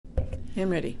I'm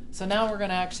ready. So now we're going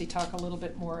to actually talk a little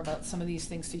bit more about some of these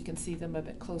things so you can see them a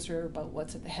bit closer, about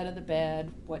what's at the head of the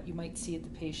bed, what you might see at the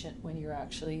patient when you're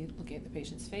actually looking at the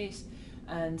patient's face,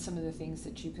 and some of the things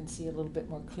that you can see a little bit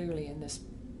more clearly in this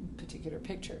particular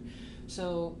picture.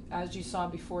 So as you saw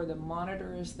before, the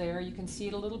monitor is there. You can see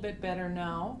it a little bit better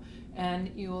now, and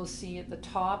you will see at the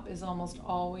top is almost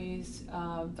always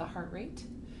the heart rate.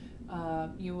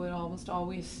 You would almost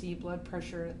always see blood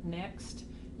pressure next.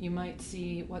 You might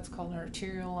see what's called an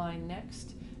arterial line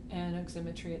next, and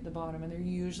oximetry at the bottom, and they're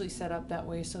usually set up that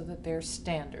way so that they're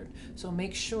standard. So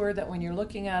make sure that when you're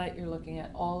looking at it, you're looking at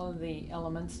all of the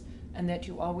elements, and that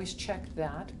you always check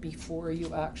that before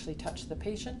you actually touch the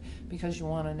patient, because you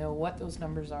want to know what those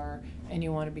numbers are, and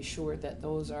you want to be sure that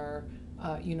those are,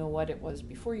 you know what it was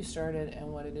before you started and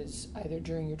what it is either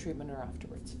during your treatment or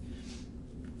afterwards.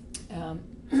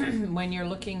 When you're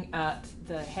looking at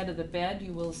the head of the bed,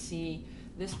 you will see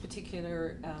this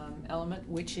particular element,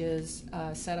 which is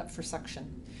set up for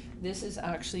suction. This is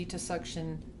actually to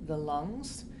suction the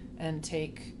lungs and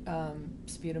take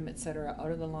sputum, etc.,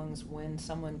 out of the lungs when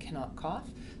someone cannot cough.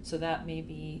 So that may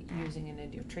be using an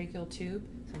endotracheal tube.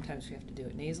 Sometimes we have to do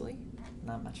it nasally.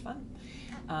 Not much fun.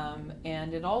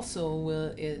 And it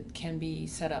also can be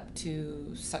set up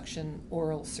to suction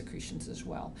oral secretions as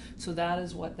well. So that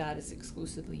is what that is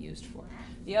exclusively used for.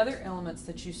 The other elements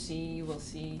that you see, you will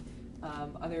see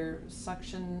other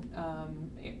suction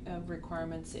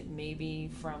requirements. It may be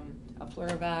from a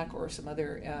Pleurovac or some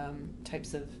other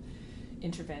types of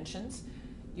interventions.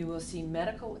 You will see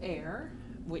medical air,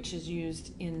 which is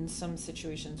used in some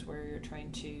situations where you're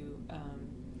trying to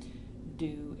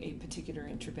do a particular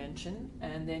intervention,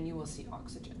 and then you will see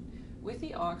oxygen. With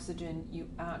the oxygen, you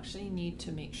actually need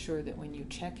to make sure that when you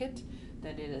check it,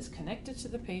 that it is connected to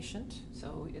the patient,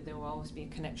 so there will always be a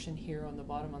connection here on the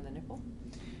bottom on the nipple,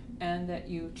 and that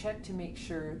you check to make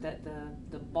sure that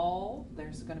the ball,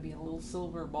 there's going to be a little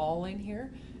silver ball in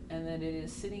here, and that it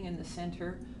is sitting in the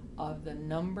center of the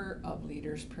number of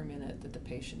liters per minute that the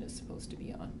patient is supposed to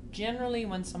be on. Generally,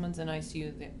 when someone's in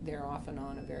ICU, they're often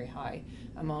on a very high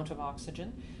amount of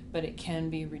oxygen, but it can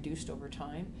be reduced over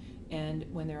time. And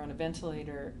when they're on a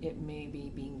ventilator, it may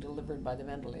be being delivered by the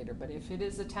ventilator. But if it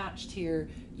is attached here,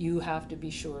 you have to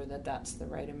be sure that that's the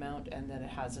right amount and that it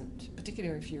hasn't,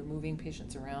 particularly if you're moving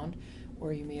patients around,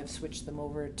 or you may have switched them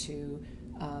over to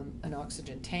an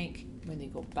oxygen tank. When they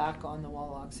go back on the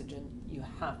wall oxygen, you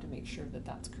have to make sure that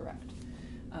that's correct.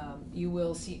 You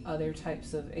will see other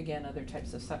types of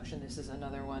suction. This is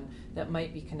another one that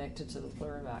might be connected to the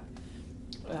Pleurovac.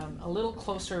 A little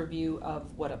closer view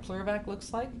of what a Pleurovac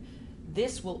looks like.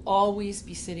 This will always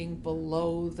be sitting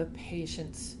below the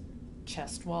patient's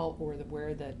chest wall or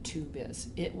where the tube is.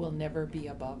 It will never be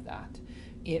above that.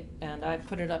 And I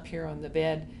put it up here on the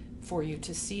bed for you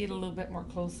to see it a little bit more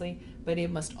closely, but it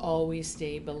must always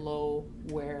stay below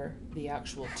where the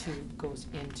actual tube goes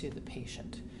into the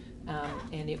patient.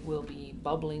 And it will be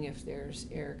bubbling if there's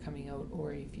air coming out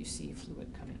or if you see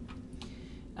fluid coming.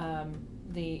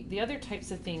 The other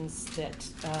types of things that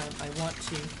I want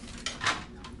to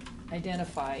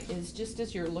identify is, just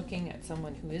as you're looking at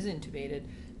someone who is intubated,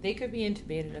 they could be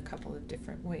intubated a couple of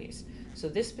different ways. So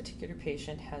this particular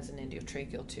patient has an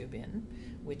endotracheal tube in,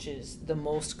 which is the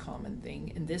most common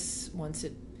thing. And this, once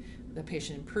the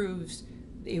patient improves,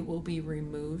 it will be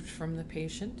removed from the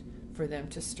patient for them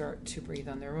to start to breathe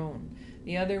on their own.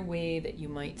 The other way that you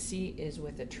might see is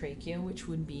with a trachea, which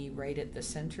would be right at the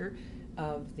center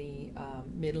of the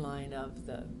midline of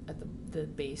at the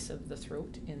base of the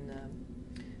throat in the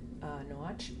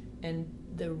notch. And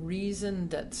the reason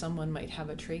that someone might have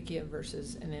a trachea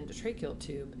versus an endotracheal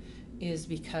tube is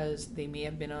because they may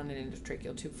have been on an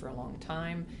endotracheal tube for a long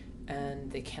time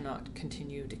and they cannot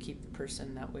continue to keep the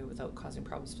person that way without causing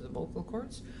problems to the vocal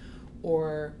cords.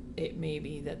 Or it may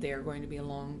be that they are going to be a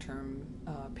long-term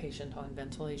patient on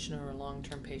ventilation, or a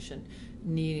long-term patient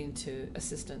needing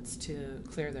assistance to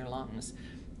clear their lungs,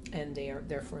 and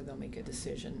therefore they'll make a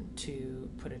decision to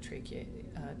put a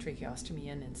tracheostomy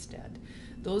in instead.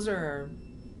 Those are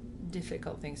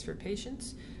difficult things for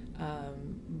patients,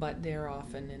 but they're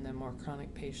often in the more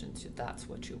chronic patients, that's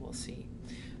what you will see.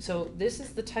 So this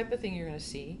is the type of thing you're going to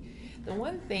see. The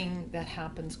one thing that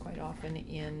happens quite often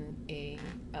in an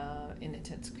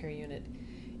intensive care unit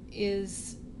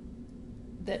is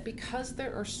that because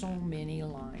there are so many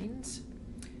lines,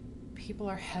 people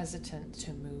are hesitant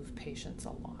to move patients a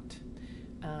lot.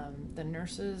 The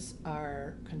nurses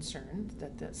are concerned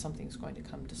that something's going to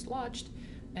come dislodged,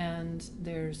 and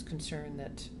there's concern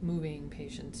that moving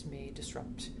patients may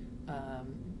disrupt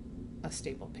a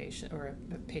stable patient, or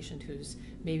a patient who's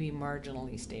maybe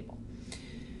marginally stable.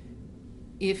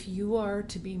 If you are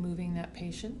to be moving that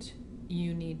patient,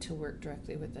 you need to work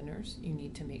directly with the nurse. You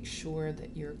need to make sure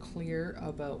that you're clear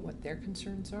about what their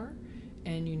concerns are,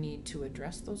 and you need to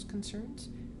address those concerns,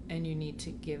 and you need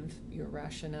to give your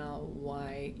rationale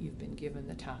why you've been given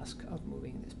the task of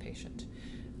moving this patient.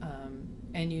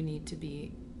 And you need to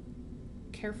be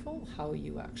careful how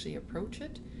you actually approach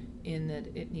it, in that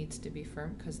it needs to be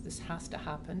firm, because this has to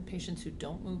happen. Patients who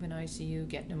don't move in ICU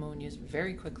get pneumonias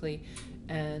very quickly,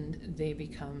 and they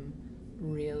become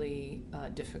really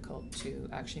difficult to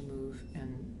actually move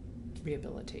and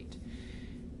rehabilitate.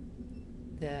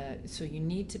 So you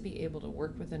need to be able to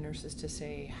work with the nurses to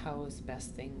say, how is the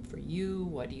best thing for you?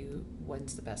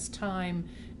 When's the best time?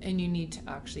 And you need to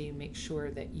actually make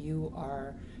sure that you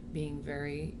are being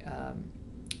very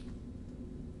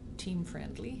team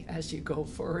friendly as you go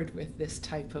forward with this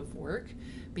type of work,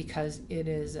 because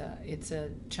it's a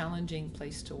challenging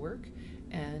place to work,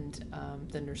 and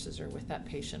the nurses are with that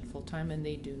patient full time, and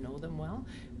they do know them well,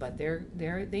 but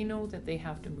they know that they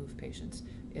have to move patients.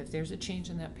 If there's a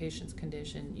change in that patient's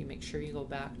condition, you make sure you go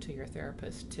back to your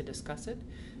therapist to discuss it,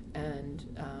 and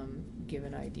give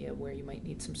an idea where you might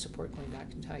need some support going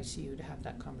back into ICU to have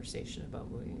that conversation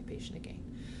about moving the patient again.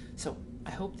 So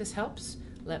I hope this helps.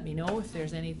 Let me know if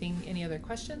there's any other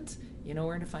questions. You know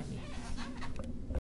where to find me.